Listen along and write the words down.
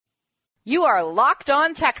You are Locked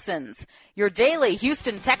On Texans, your daily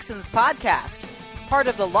Houston Texans podcast. Part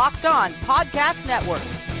of the Locked On Podcast Network,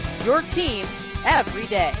 your team every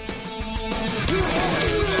day.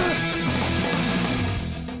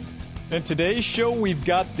 In today's show, we've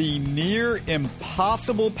got the near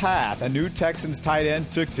impossible path a new Texans tight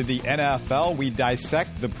end took to the NFL. We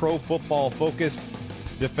dissect the Pro Football Focus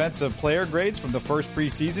defensive player grades from the first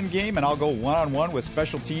preseason game, and I'll go one-on-one with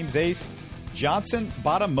special teams ace Johnson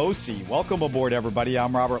Batamosi. Welcome aboard, everybody.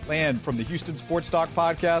 I'm Robert Land from the Houston Sports Talk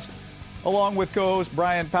podcast, along with co-host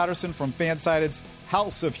Brian Patterson from Fansided's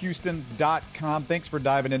houseofhouston.com. Thanks for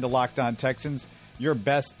diving into Locked On Texans, your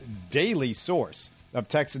best daily source of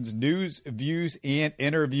Texans news, views, and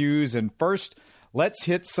interviews. And first, let's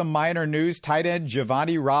hit some minor news. Tight end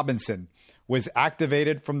Giovanni Robinson was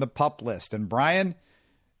activated from the PUP list. And Brian,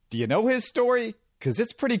 do you know his story? Because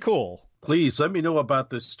it's pretty cool. Please let me know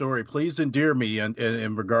about this story. Please endear me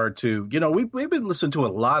in regard to, we've been listening to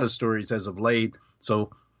a lot of stories as of late.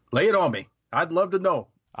 So lay it on me. I'd love to know.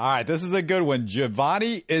 All right, this is a good one.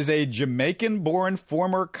 Giovanni is a Jamaican-born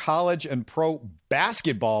former college and pro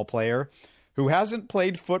basketball player who hasn't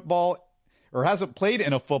played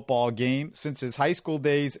in a football game since his high school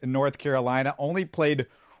days in North Carolina. Only played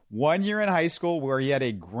 1 year in high school where he had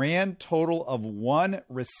a grand total of 1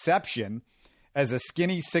 reception as a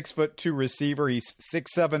skinny 6'2" receiver. He's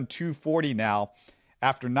 6'7", 240 now.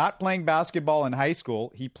 After not playing basketball in high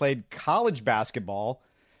school, he played college basketball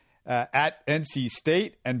at NC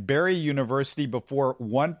State and Barry University before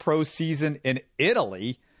one pro season in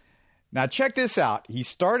Italy. Now check this out. He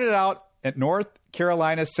started out at North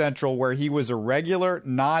Carolina Central, where he was a regular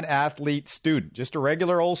non-athlete student, just a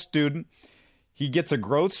regular old student. He gets a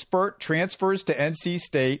growth spurt, transfers to NC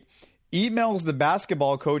State, emails the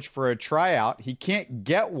basketball coach for a tryout. He can't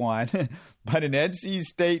get one, but an NC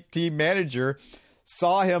State team manager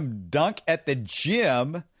saw him dunk at the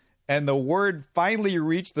gym, and the word finally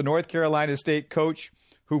reached the North Carolina State coach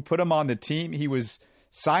who put him on the team. He was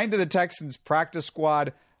signed to the Texans practice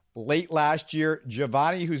squad late last year.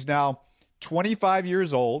 Giovanni, who's now 25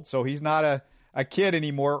 years old, so he's not a kid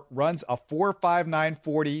anymore, runs a 4.59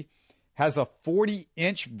 40, has a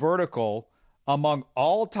 40-inch vertical among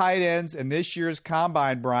all tight ends in this year's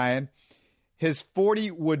combine, Brian. His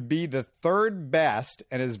 40 would be the third best,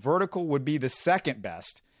 and his vertical would be the second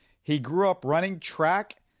best. He grew up running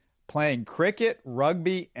track, playing cricket,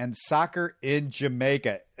 rugby, and soccer in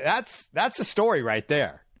Jamaica. That's a story right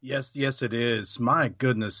there. Yes, it is. My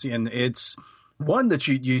goodness. And it's one that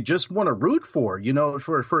you just want to root for,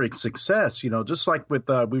 for its success. Just like with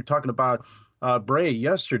we were talking about Bray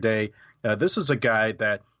yesterday. This is a guy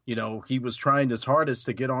that, he was trying his hardest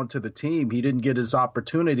to get onto the team. He didn't get his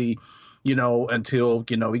opportunity, until,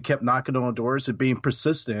 he kept knocking on doors and being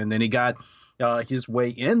persistent. And then he got his way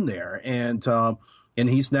in there. And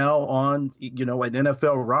he's now on, an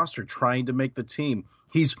NFL roster trying to make the team.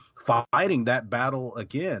 He's fighting that battle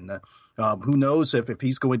again. Who knows if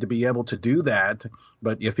he's going to be able to do that.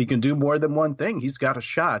 But if he can do more than one thing, he's got a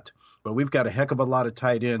shot. But we've got a heck of a lot of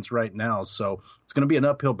tight ends right now, so it's going to be an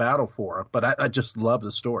uphill battle for him. But I just love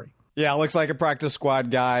the story. Yeah, it looks like a practice squad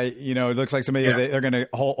guy. It looks like somebody they're going to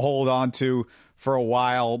hold on to for a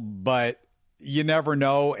while, but you never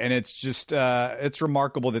know. And it's just it's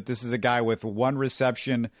remarkable that this is a guy with 1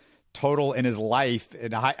 reception total in his life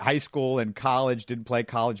in high school and college, didn't play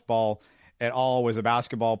college ball at all, was a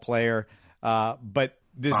basketball player. But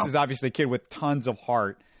this is obviously a kid with tons of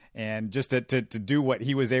heart. And just to do what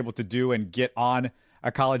he was able to do and get on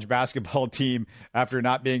a college basketball team after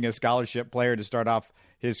not being a scholarship player to start off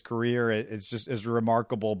his career, it's just is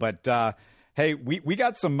remarkable. But, hey, we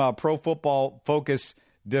got some Pro Football Focus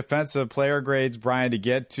defensive player grades, Brian, to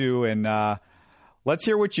get to. And let's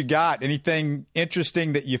hear what you got. Anything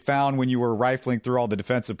interesting that you found when you were rifling through all the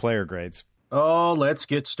defensive player grades? Oh, let's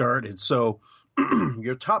get started. So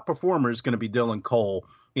your top performer is going to be Dylan Cole.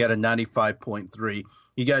 He had a 95.3.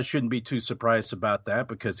 You guys shouldn't be too surprised about that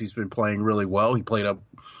because he's been playing really well. He played up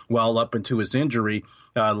into his injury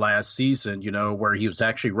last season, where he was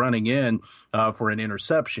actually running in for an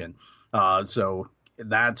interception. So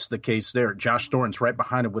that's the case there. Josh Thorne's right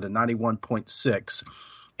behind him with a 91.6.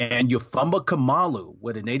 And Yufamba Kamalu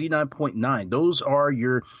with an 89.9. Those are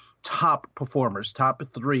your top performers, top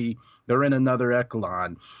 3. They're in another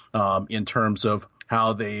echelon in terms of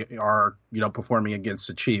how they are, performing against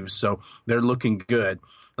the Chiefs. So they're looking good.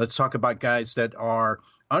 Let's talk about guys that are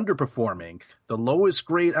underperforming. The lowest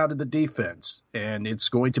grade out of the defense, and it's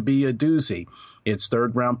going to be a doozy. It's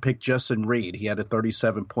 3rd-round pick Justin Reed. He had a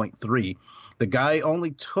 37.3. The guy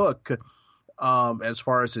only took, as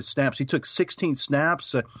far as his snaps, he took 16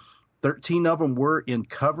 snaps. 13 of them were in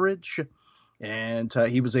coverage, and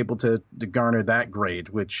he was able to garner that grade,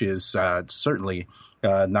 which is certainly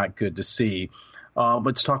not good to see.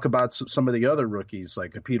 Let's talk about some of the other rookies,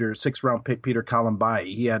 like a sixth-round pick, Peter Colombai.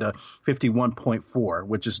 He had a 51.4,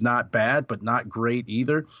 which is not bad, but not great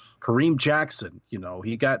either. Kareem Jackson,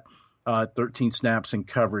 he got 13 snaps in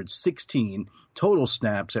coverage, 16 total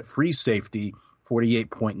snaps at free safety,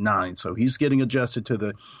 48.9. So he's getting adjusted to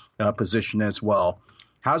the position as well.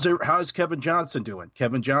 How's Kevin Johnson doing?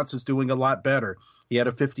 Kevin Johnson's doing a lot better. He had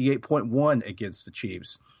a 58.1 against the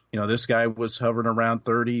Chiefs. This guy was hovering around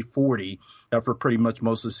 30, 40 for pretty much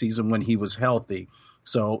most of the season when he was healthy.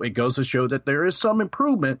 So it goes to show that there is some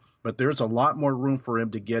improvement, but there's a lot more room for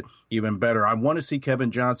him to get even better. I want to see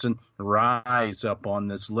Kevin Johnson rise up on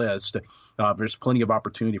this list. There's plenty of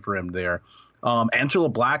opportunity for him there. Angelo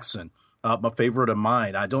Blackson, a favorite of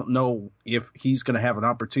mine. I don't know if he's going to have an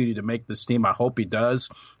opportunity to make this team. I hope he does.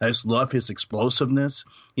 I just love his explosiveness.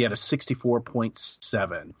 He had a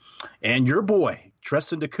 64.7. And your boy,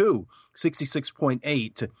 Treston Decoud,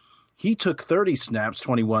 66.8. He took 30 snaps,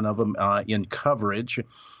 21 of them in coverage,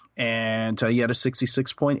 and he had a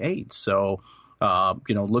 66.8. So,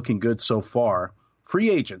 looking good so far.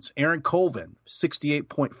 Free agents, Aaron Colvin,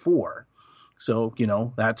 68.4. So,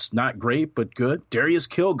 that's not great, but good. Darius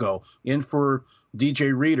Kilgo in for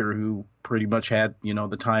DJ Reader, who pretty much had,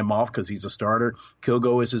 the time off because he's a starter.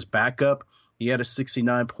 Kilgo is his backup. He had a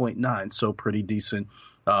 69.9, so pretty decent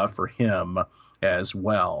for him as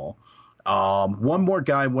well. One more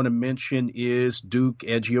guy I want to mention is Duke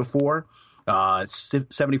Ejiofor,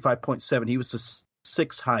 75.7. He was the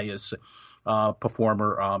sixth highest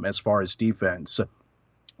performer as far as defense.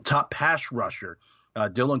 Top pass rusher,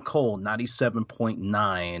 Dylan Cole,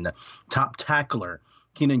 97.9. Top tackler,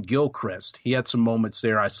 Keenan Gilchrist. He had some moments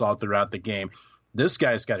there I saw throughout the game. This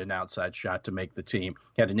guy's got an outside shot to make the team.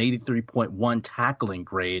 He had an 83.1 tackling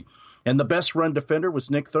grade. And the best run defender was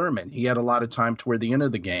Nick Thurman. He had a lot of time toward the end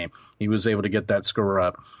of the game. He was able to get that score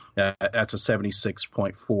up. That's a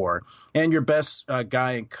 76.4. And your best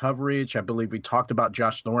guy in coverage, I believe we talked about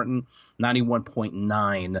Josh Thornton,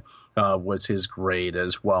 91.9 was his grade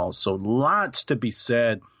as well. So lots to be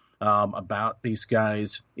said about these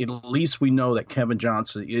guys. At least we know that Kevin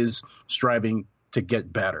Johnson is striving to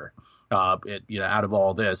get better out of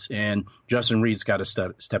all this. And Justin Reed's got to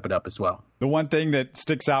step it up as well. The one thing that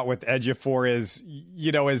sticks out with Ejiofor is,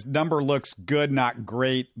 his number looks good, not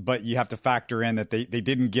great, but you have to factor in that they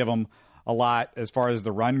didn't give him a lot as far as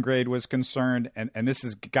the run grade was concerned. And this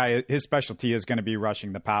is guy, his specialty is going to be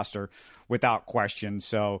rushing the passer without question.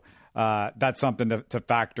 So that's something to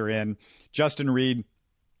factor in. Justin Reed,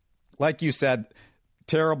 like you said,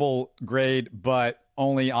 terrible grade, but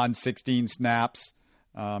only on 16 snaps.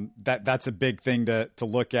 That's a big thing to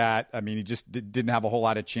look at. I mean, he just didn't have a whole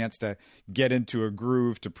lot of chance to get into a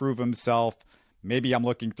groove to prove himself. Maybe I'm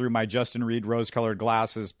looking through my Justin Reed rose-colored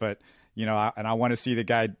glasses, but I want to see the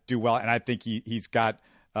guy do well, and I think he's got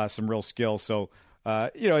some real skill. So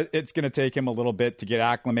it's going to take him a little bit to get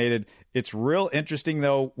acclimated. It's real interesting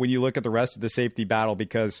though when you look at the rest of the safety battle,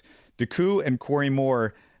 because Decoud and Corey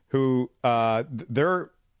Moore, who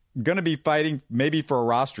they're going to be fighting maybe for a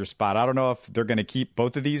roster spot. I don't know if they're going to keep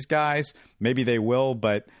both of these guys. Maybe they will,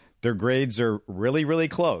 but their grades are really, really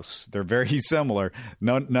close. They're very similar.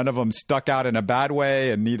 None of them stuck out in a bad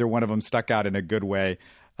way, and neither one of them stuck out in a good way.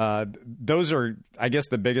 Those are, I guess,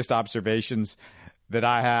 the biggest observations that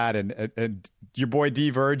I had. And your boy D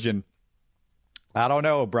Virgin, I don't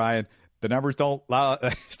know, Brian. The numbers don't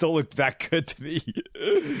still look that good to me.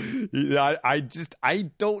 I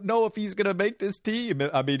don't know if he's going to make this team.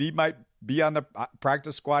 I mean, he might be on the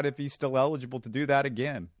practice squad if he's still eligible to do that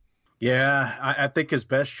again. Yeah, I think his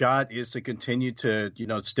best shot is to continue to,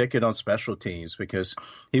 stick it on special teams, because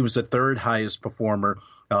he was the third highest performer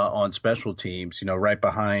on special teams, right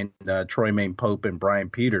behind Troy Maine Pope and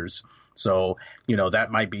Brian Peters. So,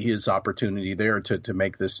 that might be his opportunity there to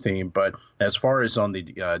make this team. But as far as on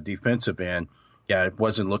the defensive end, yeah, it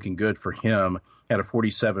wasn't looking good for him. He had a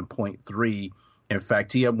 47.3. In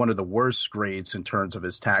fact, he had one of the worst grades in terms of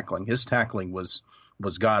his tackling. His tackling was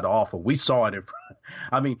god awful. We saw it.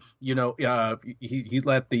 He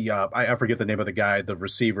let I forget the name of the guy, the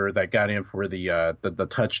receiver that got in for the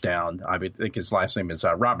touchdown. I think his last name is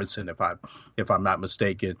Robinson, if I'm not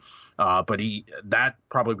mistaken. But that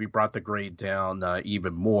probably brought the grade down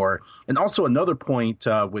even more. And also another point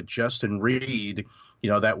with Justin Reed,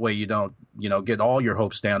 that way you don't, get all your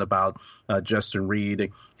hopes down about Justin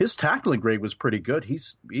Reed. His tackling grade was pretty good. He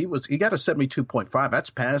got a 72.5. That's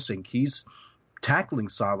passing. He's tackling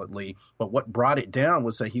solidly. But what brought it down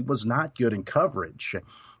was that he was not good in coverage.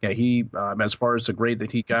 he as far as the grade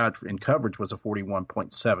that he got in coverage was a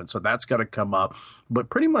 41.7. So that's got to come up. But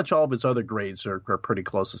pretty much all of his other grades are pretty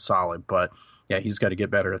close to solid. But yeah, he's got to get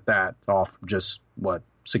better at that off just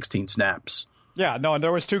 16 snaps. Yeah, no, and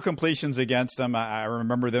there was 2 completions against him. I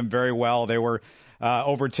remember them very well. They were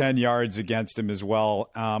over 10 yards against him as well.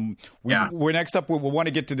 We're next up. We want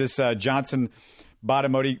to get to this Johnson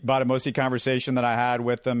Bottamosi conversation that I had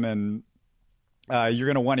with him, and you're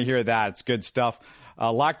going to want to hear that. It's good stuff.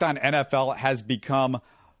 Locked On NFL has become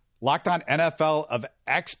Locked On NFL of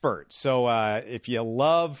Experts. So if you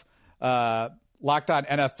love Locked On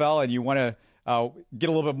NFL and you want to get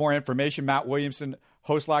a little bit more information, Matt Williamson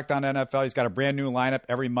hosts Locked On NFL. He's got a brand new lineup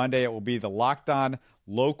every Monday. It will be the Locked On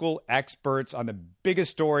Local Experts on the biggest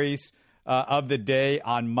stories of the day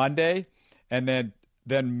on Monday. And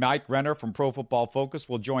then Mike Renner from Pro Football Focus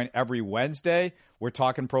will join every Wednesday. We're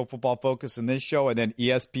talking Pro Football Focus in this show. And then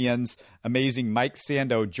ESPN's amazing Mike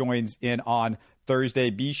Sando joins in on Thursday.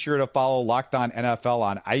 Be sure to follow Locked On NFL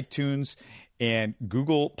on iTunes and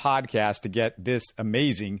Google Podcasts to get this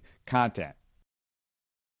amazing content.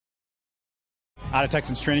 Out of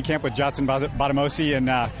Texans training camp with Johnson Bottamosi.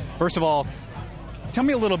 And first of all, tell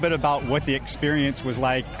me a little bit about what the experience was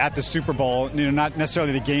like at the Super Bowl. Not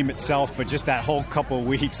necessarily the game itself, but just that whole couple of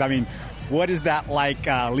weeks. I mean, what is that like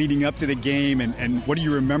leading up to the game, and what do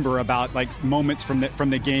you remember about like moments from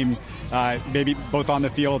the game, maybe both on the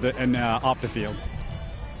field and off the field?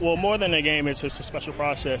 Well, more than a game, it's just a special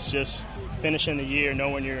process. Just finishing the year,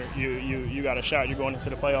 knowing you got a shot, you're going into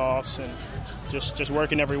the playoffs, and just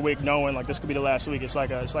working every week, knowing like this could be the last week. It's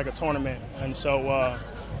like a tournament, and so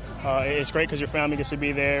it's great because your family gets to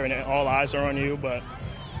be there and all eyes are on you. But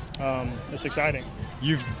it's exciting.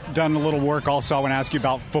 You've done a little work also. I want to ask you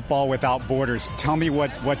about Football Without Borders. Tell me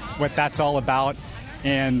what that's all about,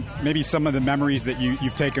 and maybe some of the memories that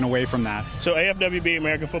you've taken away from that. So AFWB,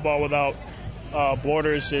 American Football Without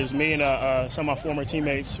Borders, is me and some of my former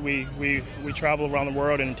teammates. We travel around the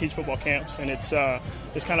world and teach football camps, and it's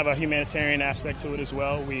kind of a humanitarian aspect to it as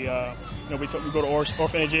well. We go to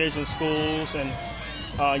orphanages and schools and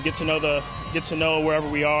get to know wherever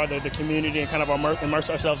we are, the community, and kind of immerse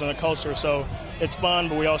ourselves in the culture. So it's fun,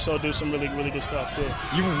 but we also do some really, really good stuff too.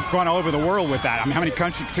 You've gone all over the world with that. I mean, how many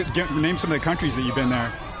countries? Name some of the countries that you've been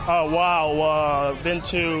there. Wow. Been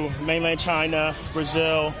to mainland China,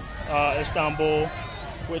 Brazil, Istanbul.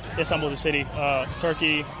 Istanbul's a city.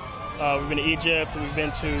 Turkey. We've been to Egypt. We've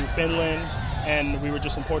been to Finland, and we were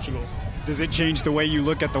just in Portugal. Does it change the way you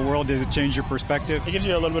look at the world? Does it change your perspective? It gives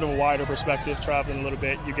you a little bit of a wider perspective, traveling a little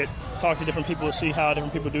bit. You get talk to different people, see how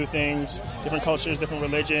different people do things, different cultures, different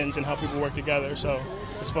religions, and how people work together. So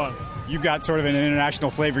it's fun. You've got sort of an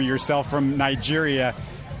international flavor yourself from Nigeria.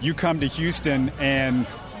 You come to Houston, and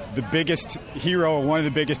the biggest hero, one of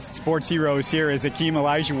the biggest sports heroes here is Akeem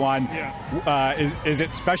Olajuwon. Yeah. Is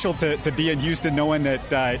it special to be in Houston knowing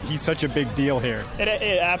that he's such a big deal here?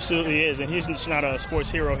 It absolutely is, and he's just not a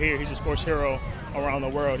sports hero here. He's a sports hero around the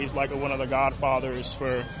world. He's like one of the godfathers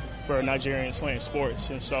for Nigerians playing sports.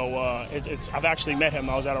 And so I've actually met him.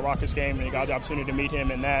 I was at a Rockets game and I got the opportunity to meet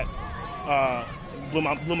him, and that blew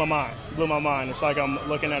my mind. It's like I'm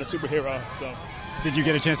looking at a superhero. So. Did you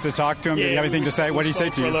get a chance to talk to him? Yeah, Did you have anything to say? What did he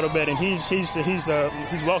say to you? A little bit, and he's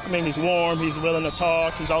welcoming. He's warm. He's willing to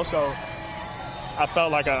talk. He's also, I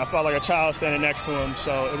felt like a child standing next to him.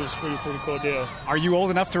 So it was pretty cool deal. Are you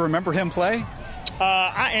old enough to remember him play?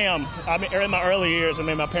 I am. I mean, in my early years,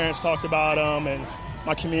 my parents talked about him, and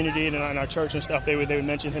my community and our church and stuff. They would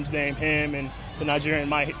mention his name, him, and the Nigerian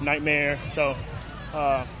Nightmare. So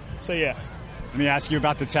yeah. Let me ask you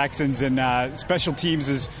about the Texans, and special teams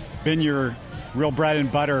has been your real bread and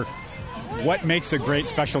butter. What makes a great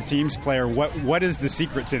special teams player? What is the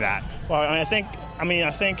secret to that? Well, I think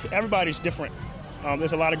everybody's different.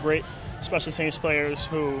 There's a lot of great special teams players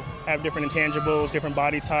who have different intangibles, different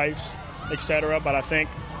body types, etc. But I think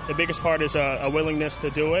the biggest part is a willingness to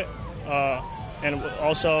do it, and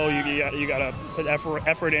also you got to put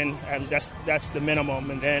effort in, and that's the minimum.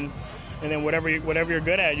 And then whatever you're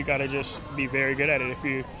good at, you got to just be very good at it.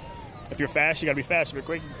 If you're fast, you got to be fast. If you're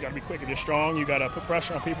quick, you got to be quick. If you're strong, you got to put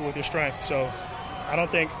pressure on people with your strength. So I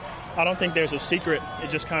don't think there's a secret. It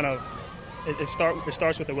just kind of it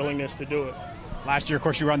starts with the willingness to do it. Last year, of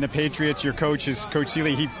course, you were on the Patriots. Your coach is Coach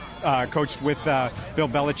Seeley. He coached with Bill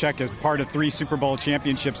Belichick as part of 3 Super Bowl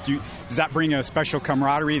championships. Does that bring a special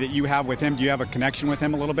camaraderie that you have with him? Do you have a connection with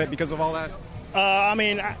him a little bit because of all that?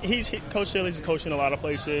 Coach Seeley's coached in a lot of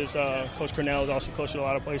places. Coach Cornell is also coached in a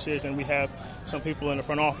lot of places, and we have some people in the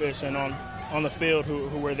front office and on the field who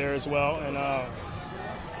were there as well. And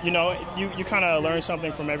you kind of learn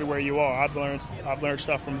something from everywhere you are. I've learned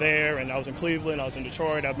stuff from there, and I was in Cleveland, I was in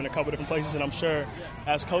Detroit, I've been a couple different places, and I'm sure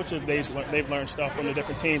as coaches they've learned stuff from the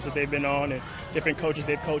different teams that they've been on and different coaches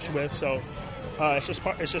they've coached with. So it's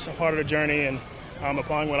just a part of the journey, and I'm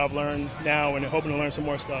applying what I've learned now and hoping to learn some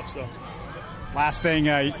more stuff. So. Last thing,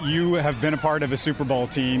 you have been a part of a Super Bowl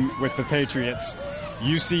team with the Patriots.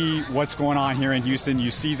 You see what's going on here in Houston. You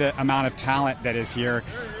see the amount of talent that is here.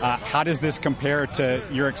 How does this compare to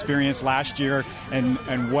your experience last year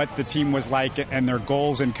and what the team was like and their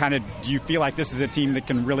goals? And kind of, do you feel like this is a team that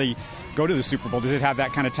can really go to the Super Bowl? Does it have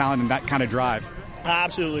that kind of talent and that kind of drive? I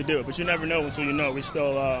absolutely do, but you never know until you know. We're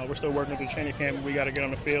still working through training camp. We got to get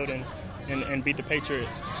on the field and beat the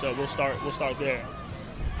Patriots. So we'll start there.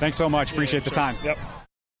 Thanks so much. Appreciate the time. Yep.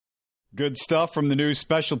 Good stuff from the new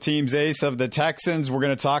special teams ace of the Texans. We're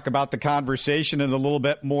going to talk about the conversation in a little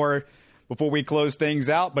bit more before we close things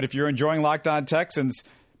out. But if you're enjoying Locked On Texans,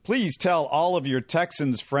 please tell all of your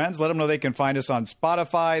Texans friends. Let them know they can find us on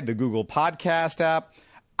Spotify, the Google Podcast app,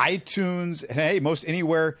 iTunes, and hey, most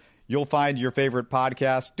anywhere you'll find your favorite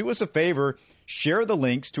podcast. Do us a favor, share the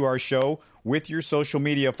links to our show with your social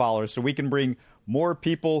media followers so we can bring more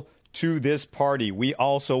people to this party. We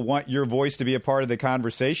also want your voice to be a part of the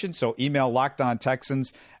conversation, so email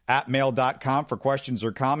LockedOnTexans@mail.com for questions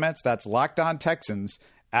or comments. That's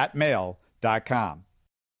LockedOnTexans@mail.com.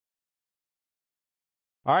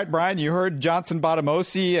 All right, Brian, you heard Johnson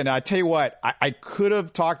Bottamosi, and I tell you what, I could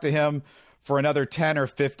have talked to him for another 10 or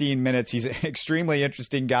 15 minutes. He's an extremely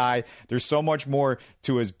interesting guy. There's so much more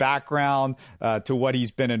to his background, to what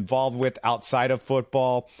he's been involved with outside of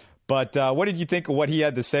football. But what did you think of what he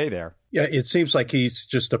had to say there? Yeah, it seems like he's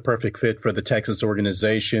just a perfect fit for the Texans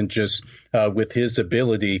organization, just with his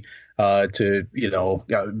ability to,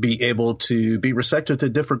 be able to be receptive to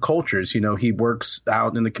different cultures. He works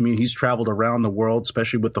out in the community. He's traveled around the world,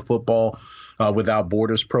 especially with the Football Without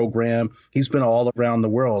Borders program. He's been all around the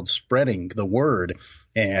world spreading the word.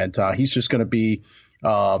 And he's just going to be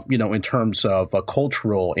in terms of a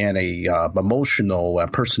cultural and a emotional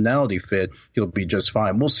personality fit, he'll be just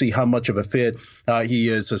fine. We'll see how much of a fit he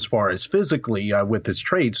is as far as physically with his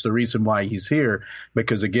traits, the reason why he's here.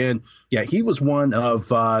 Because, again, he was one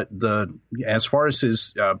of as far as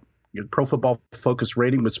his Pro Football Focus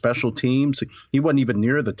rating with special teams, he wasn't even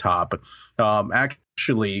near the top.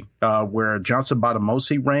 Actually, where Johnson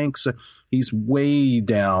Bottamosi ranks, he's way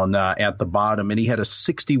down at the bottom, and he had a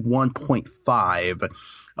 61.5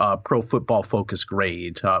 Pro Football Focus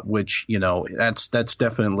grade, which, that's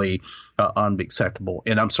definitely unacceptable.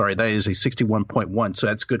 And I'm sorry, that is a 61.1, so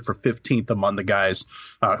that's good for 15th among the guys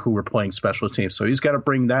who were playing special teams. So he's got to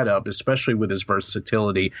bring that up, especially with his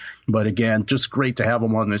versatility. But again, just great to have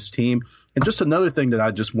him on this team. And just another thing that I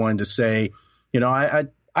just wanted to say,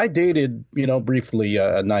 I dated, briefly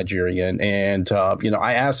a Nigerian, and,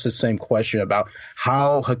 I asked the same question about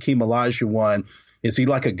how Hakeem Olajuwon, is he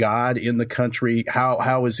like a god in the country?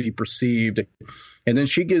 How is he perceived? And then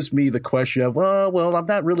she gives me the question of, well, I'm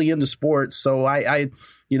not really into sports, so I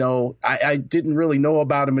didn't really know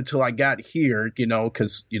about him until I got here,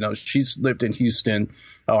 because, she's lived in Houston,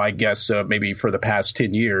 I guess maybe for the past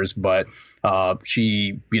 10 years, but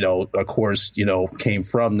she, of course, came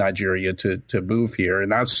from Nigeria to move here,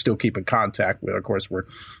 and I still keep in contact with her. Of course, we're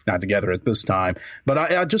not together at this time, but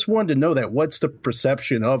I just wanted to know that what's the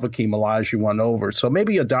perception of Hakeem Olajuwon over? So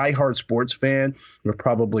maybe a diehard sports fan would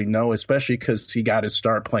probably know, especially because he got his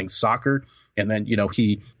start playing soccer. And then,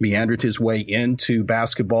 he meandered his way into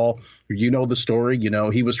basketball. The story.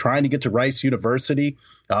 He was trying to get to Rice University,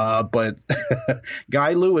 but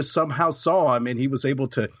Guy Lewis somehow saw him, and he was able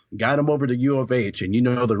to guide him over to U of H. And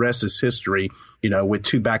the rest is history, with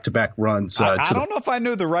 2 back-to-back runs. I don't know if I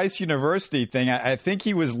knew the Rice University thing. I think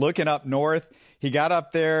he was looking up north. He got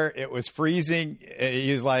up there. It was freezing.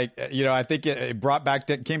 He was like, I think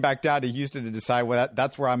it came back down to Houston to decide, well,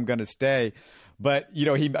 that's where I'm going to stay. But,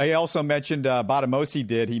 he also mentioned Bottamosi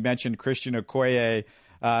did. He mentioned Christian Okoye.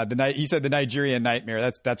 He said the Nigerian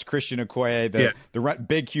nightmare. That's Christian Okoye, the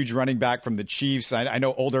big, huge running back from the Chiefs. I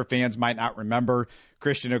know older fans might not remember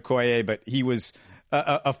Christian Okoye, but he was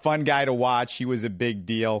a fun guy to watch. He was a big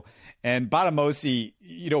deal. And Bottamosi,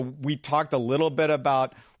 we talked a little bit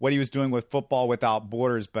about what he was doing with Football Without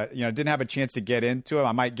Borders, but, didn't have a chance to get into it.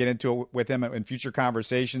 I might get into it with him in future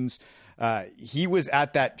conversations. He was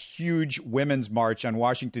at that huge women's march on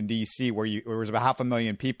Washington, D.C., where there was about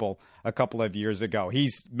 500,000 people a couple of years ago.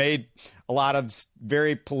 He's made a lot of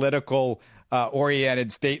very political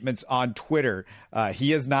oriented statements on Twitter.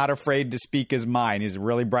 He is not afraid to speak his mind. He's a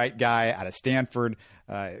really bright guy out of Stanford.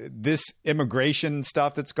 This immigration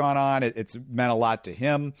stuff that's gone on, it's meant a lot to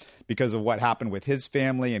him because of what happened with his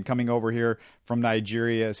family and coming over here from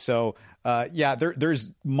Nigeria. So,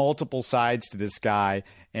 there's multiple sides to this guy,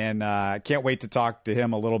 and can't wait to talk to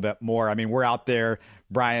him a little bit more. I mean, we're out there,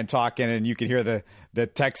 Brian, talking, and you could hear the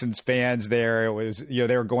Texans fans there. It was,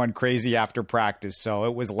 they were going crazy after practice, so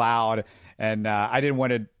it was loud, and I didn't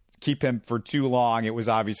want to keep him for too long. It was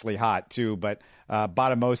obviously hot too, but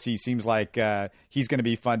Batamosi seems like he's going to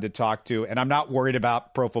be fun to talk to, and I'm not worried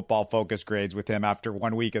about Pro Football Focus grades with him after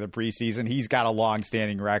 1 week of the preseason. He's got a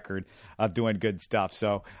long-standing record of doing good stuff,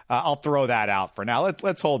 so I'll throw that out for now.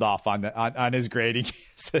 Let's hold off on his grading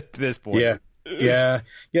at this point. Yeah,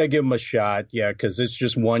 give him a shot. Yeah, because it's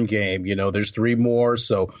just one game. There's 3 more,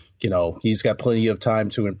 so he's got plenty of time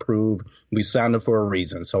to improve. We signed him for a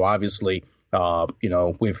reason, so obviously,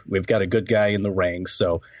 we've got a good guy in the ranks.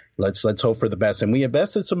 So let's hope for the best. And we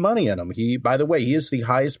invested some money in him. By the way, he is the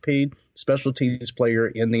highest paid special teams player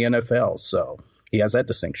in the NFL, so he has that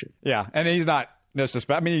distinction. Yeah, and he's not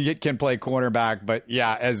I mean, he can play cornerback, but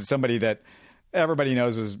yeah, as somebody that everybody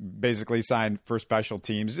knows was basically signed for special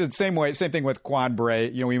teams. Same thing with Quan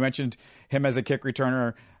Bray. We mentioned him as a kick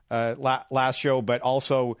returner last show, but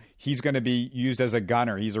also he's going to be used as a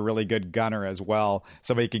gunner. He's a really good gunner as well.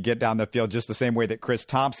 Somebody could get down the field just the same way that Chris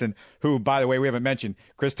Thompson, who, by the way, we haven't mentioned.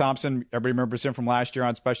 Chris Thompson, everybody remembers him from last year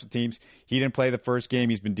on special teams. He didn't play the first game.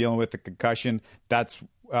 He's been dealing with the concussion. That's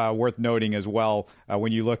worth noting as well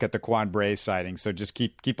when you look at the Quan Bray sighting. So just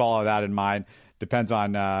keep all of that in mind. Depends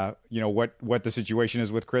on what the situation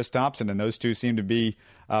is with Chris Thompson, and those two seem to be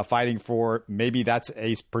fighting for. Maybe that's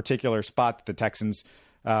a particular spot that the Texans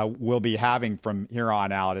will be having from here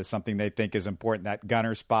on out is something they think is important, that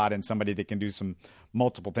gunner spot, and somebody that can do some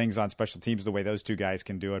multiple things on special teams the way those two guys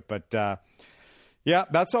can do it. But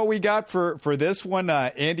that's all we got for this one.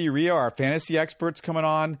 Andy Rio, our fantasy expert's coming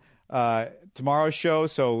on tomorrow's show,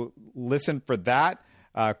 so listen for that.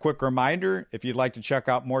 Quick reminder, if you'd like to check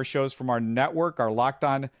out more shows from our network, our Locked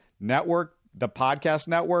On Network, the podcast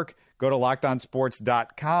network, go to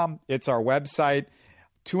lockedonsports.com. It's our website.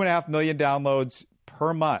 2.5 million downloads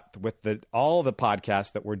per month with all the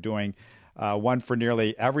podcasts that we're doing. One for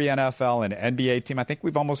nearly every NFL and NBA team. I think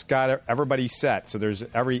we've almost got everybody set. So there's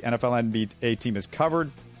every NFL NBA team is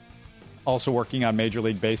covered. Also working on Major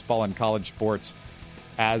League Baseball and college sports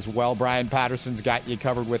as well. Brian Patterson's got you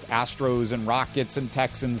covered with Astros and Rockets and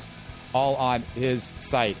Texans, all on his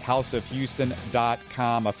site,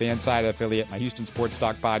 houseofhouston.com, a fan side affiliate, my Houston Sports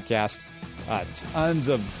Talk podcast. Tons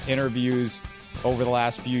of interviews over the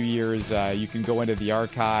last few years. You can go into the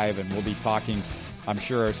archive, and we'll be talking, I'm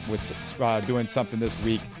sure, with doing something this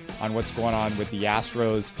week on what's going on with the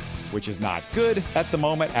Astros, which is not good at the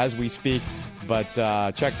moment as we speak. But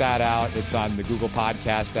check that out. It's on the Google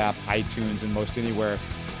Podcast app, iTunes, and most anywhere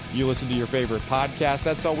you listen to your favorite podcast.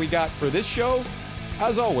 That's all we got for this show.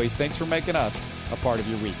 As always, thanks for making us a part of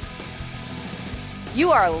your week.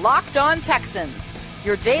 You are Locked On Texans,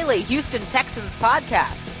 your daily Houston Texans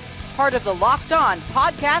podcast. Part of the Locked On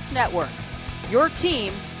Podcast Network, your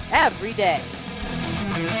team every day.